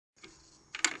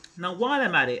Now, while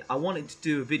I'm at it, I wanted to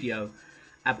do a video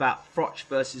about Froch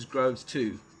vs Groves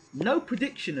 2. No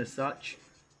prediction as such,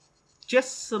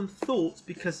 just some thoughts,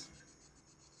 because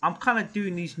I'm kind of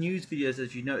doing these news videos,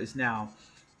 as you notice now.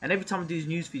 And every time I do these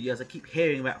news videos, I keep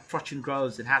hearing about Froch and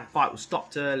Groves and how the fight was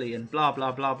stopped early and blah,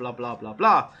 blah, blah, blah, blah, blah,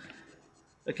 blah.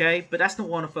 Okay, but that's not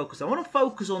what I want to focus on. I want to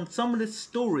focus on some of the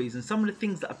stories and some of the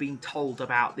things that are being told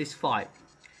about this fight,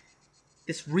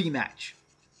 this rematch.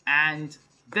 And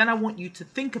then I want you to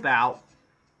think about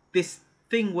this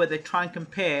thing where they try and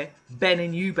compare Benn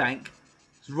and Eubank's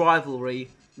rivalry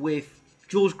with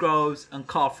George Groves and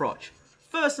Carl Froch.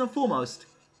 First and foremost,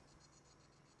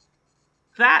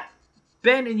 that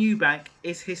Benn and Eubank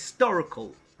is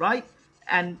historical, right?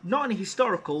 And not only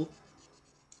historical,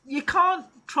 you can't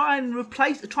try and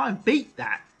replace, try and beat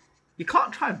that. You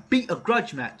can't try and beat a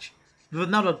grudge match with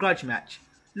another grudge match.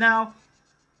 Now,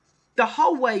 the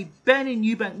whole way Benn and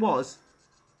Eubank was,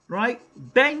 right?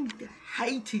 Benn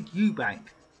hated Eubank.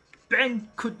 Benn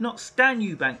could not stand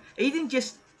Eubank. He didn't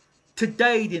just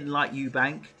today didn't like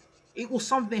Eubank. It was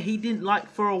something he didn't like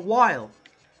for a while.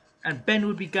 And Benn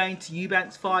would be going to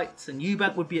Eubank's fights, and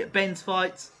Eubank would be at Benn's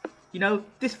fights. You know,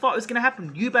 this fight was going to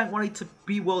happen. Eubank wanted to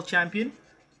be world champion.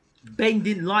 Benn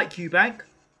didn't like Eubank.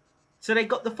 So they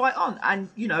got the fight on. And,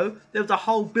 you know, there was a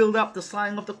whole build-up, the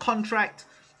signing of the contract,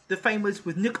 the famous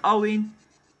with Nick Owen.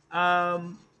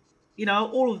 You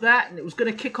know, all of that. And it was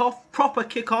going to kick off, proper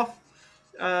kick off.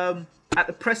 At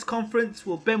the press conference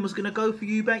where Benn was going to go for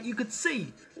Eubank. You could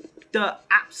see the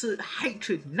absolute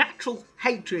hatred, natural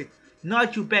hatred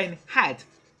Nigel Benn had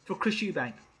for Chris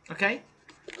Eubank. Okay?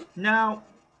 Now,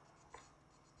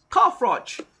 Carl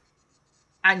Froch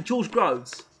and George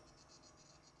Groves,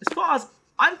 as far as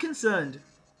I'm concerned,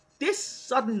 this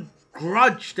sudden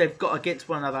grudge they've got against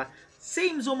one another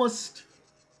seems almost,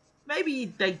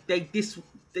 maybe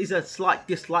there's a slight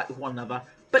dislike of one another,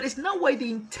 but there's no way the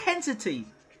intensity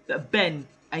that Benn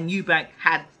and Eubank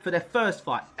had for their first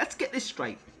fight. Let's get this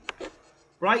straight.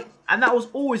 Right? And that was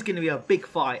always going to be a big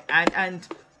fight. And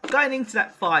going into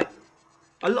that fight,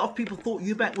 a lot of people thought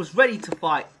Eubank was ready to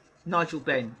fight Nigel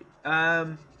Benn.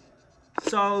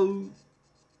 So,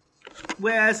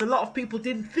 whereas a lot of people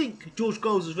didn't think George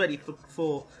Groves was ready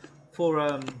for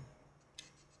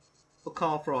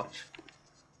Carl Froch.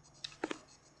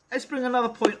 Let's bring another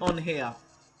point on here.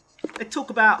 They talk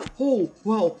about, oh,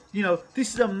 well, you know,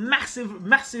 this is a massive,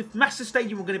 massive, massive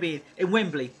stadium we're going to be in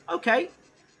Wembley. Okay.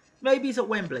 Maybe it's at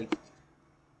Wembley.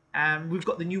 And we've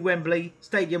got the new Wembley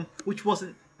Stadium, which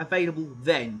wasn't available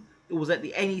then. It was at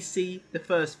the NEC, the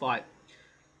first fight.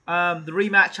 The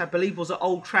rematch, I believe, was at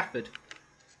Old Trafford.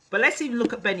 But let's even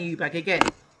look at Benn and Eubank again.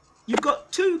 You've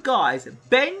got two guys.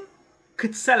 Benn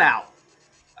could sell out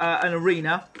an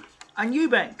arena, and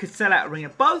Eubank could sell out an arena.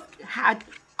 Both had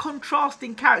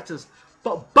contrasting characters,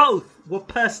 but both were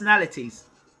personalities.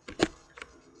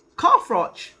 Carl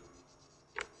Froch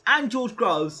and George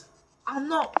Groves, I'm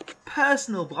not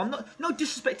personal, but I'm not, no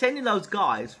disrespect to any of those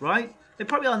guys, right? They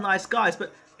probably are nice guys,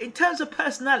 but in terms of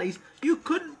personalities, you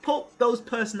couldn't put those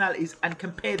personalities and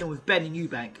compare them with Benn and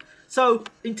Eubank. So,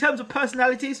 in terms of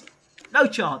personalities, no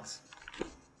chance.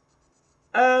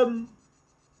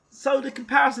 So the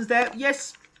comparisons there,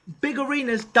 yes, big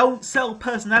arenas don't sell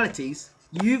personalities.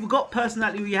 You've got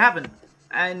personality or you haven't.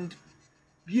 And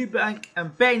Eubank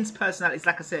and Benn's personalities,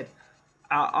 like I said,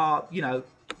 are you know,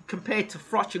 compared to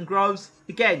Froch and Groves,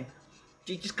 again,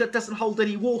 it just doesn't hold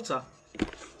any water.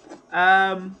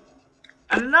 And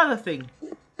another thing,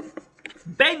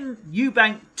 Benn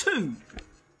Eubank 2,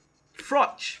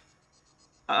 Froch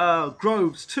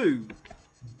Groves 2.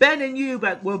 Benn and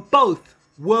Eubank were both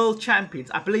world champions.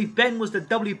 I believe Benn was the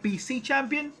WBC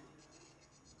champion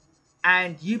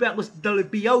and Eubank was the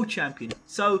WBO champion.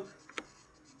 So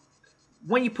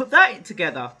when you put that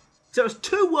together, so it was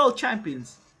two world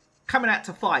champions coming out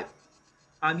to fight.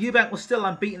 Eubank was still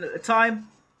unbeaten at the time,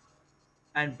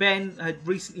 and Benn had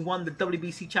recently won the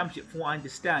WBC championship, from what I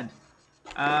understand.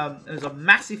 It was a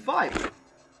massive fight.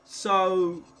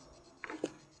 So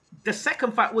the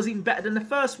second fight was even better than the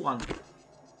first one.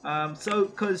 So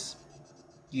because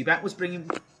Eubank was bringing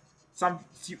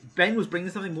Benn was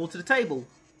bringing something more to the table.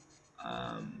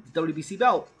 The WBC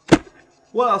belt.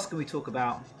 What else can we talk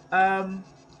about?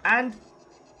 And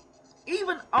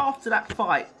even after that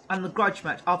fight and the grudge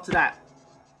match after that,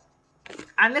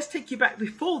 and let's take you back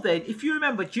before then. If you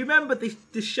remember, do you remember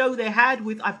the show they had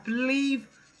with, I believe,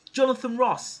 Jonathan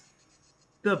Ross,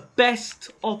 The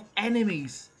Best of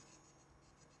Enemies?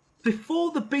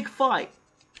 Before the big fight,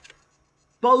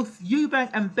 both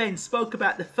Eubank and Benn spoke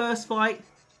about the first fight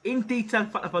in detail in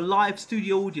front of a live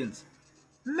studio audience.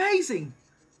 Amazing.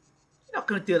 You're not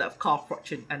going to do that with Carl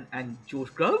Froch and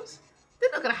George Groves.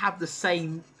 They're not going to have the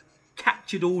same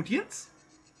captured audience,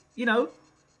 you know.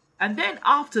 And then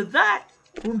after that,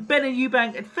 when Benn and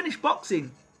Eubank had finished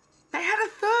boxing, they had a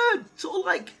third, sort of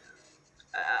like,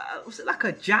 was it like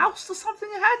a joust or something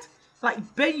they had?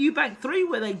 Like Benn Eubank 3,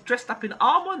 where they dressed up in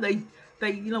armour and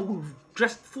they you know, were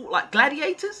fought like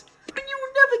gladiators. And you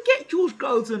will never get George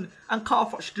Groves and Carl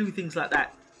Froch to do things like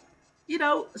that. You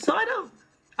know, so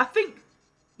I think,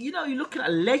 you know, you're looking at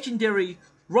a legendary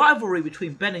rivalry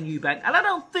between Benn and Eubank, and I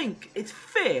don't think it's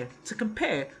fair to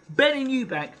compare Benn and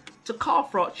Eubank to Carl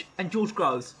Froch and George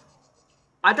Groves.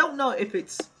 I don't know if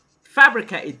it's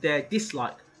fabricated their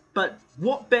dislike, but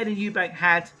what Benn and Eubank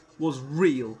had was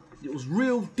real. It was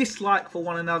real dislike for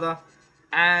one another,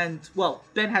 and well,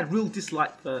 Benn had real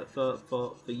dislike for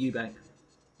Eubank,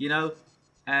 you know,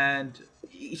 and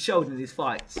he showed in his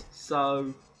fights.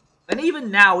 So, and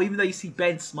even now, even though you see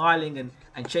Ben smiling and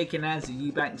shaking hands with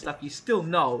Eubank and stuff, you still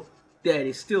know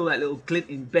there's still that little glint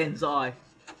in Ben's eye,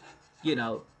 you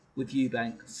know, with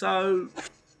Eubank. So,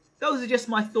 those are just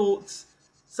my thoughts.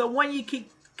 So when you keep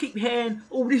hearing,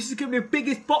 oh, this is going to be the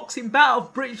biggest boxing battle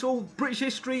of British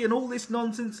history and all this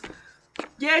nonsense,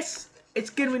 yes, it's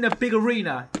going to be in a big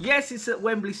arena. Yes, it's at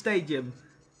Wembley Stadium.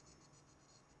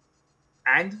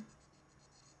 And,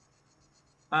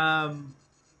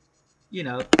 you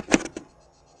know,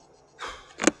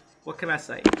 what can I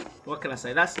say? What can I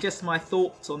say? That's just my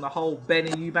thoughts on the whole Benn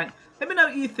and Eubank. Let me know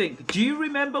what you think. Do you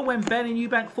remember when Benn and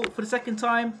Eubank fought for the second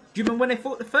time? Do you remember when they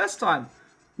fought the first time?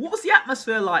 What was the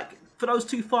atmosphere like for those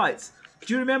two fights?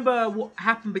 Do you remember what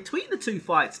happened between the two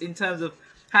fights in terms of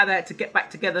how they had to get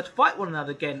back together to fight one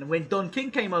another again? When Don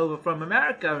King came over from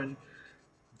America, and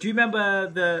do you remember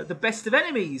the best of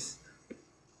enemies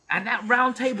and that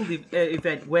round table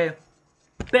event where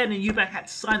Benn and Eubank had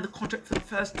to sign the contract for the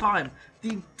first time? The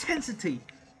intensity.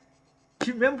 Do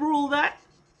you remember all that?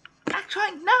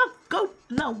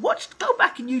 Go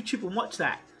back in YouTube and watch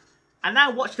that, and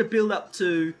now watch the build up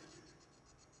to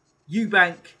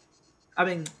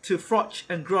to Froch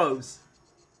and Groves.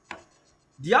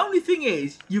 The only thing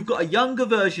is, you've got a younger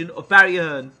version of Barry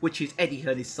Hearn, which is Eddie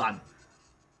Hearn, his son.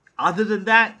 Other than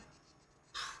that,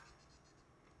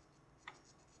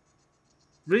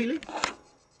 really,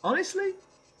 honestly,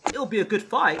 it'll be a good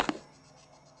fight.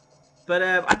 But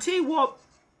I tell you what,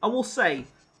 I will say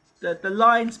that the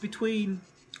lines between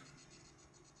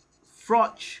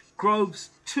Froch Groves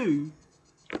 2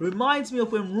 reminds me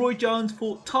of when Roy Jones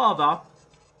fought Tarver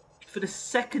for the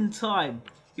second time.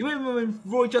 You remember when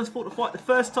Roy Jones fought the fight the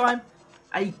first time?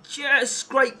 And he just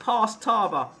scraped past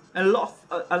Tarver. And a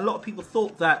lot of people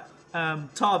thought that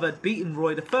Tarver had beaten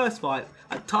Roy the first fight.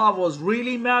 And Tarver was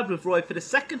really mad with Roy for the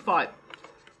second fight.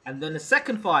 And then the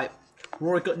second fight,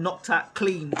 Roy got knocked out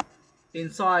clean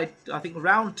inside, I think,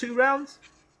 two rounds.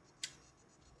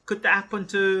 Could that happen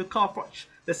to Carl Froch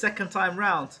the second time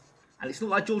round? And it's not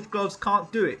like George Groves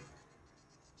can't do it.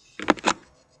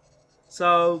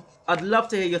 So, I'd love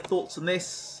to hear your thoughts on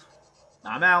this.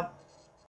 I'm out.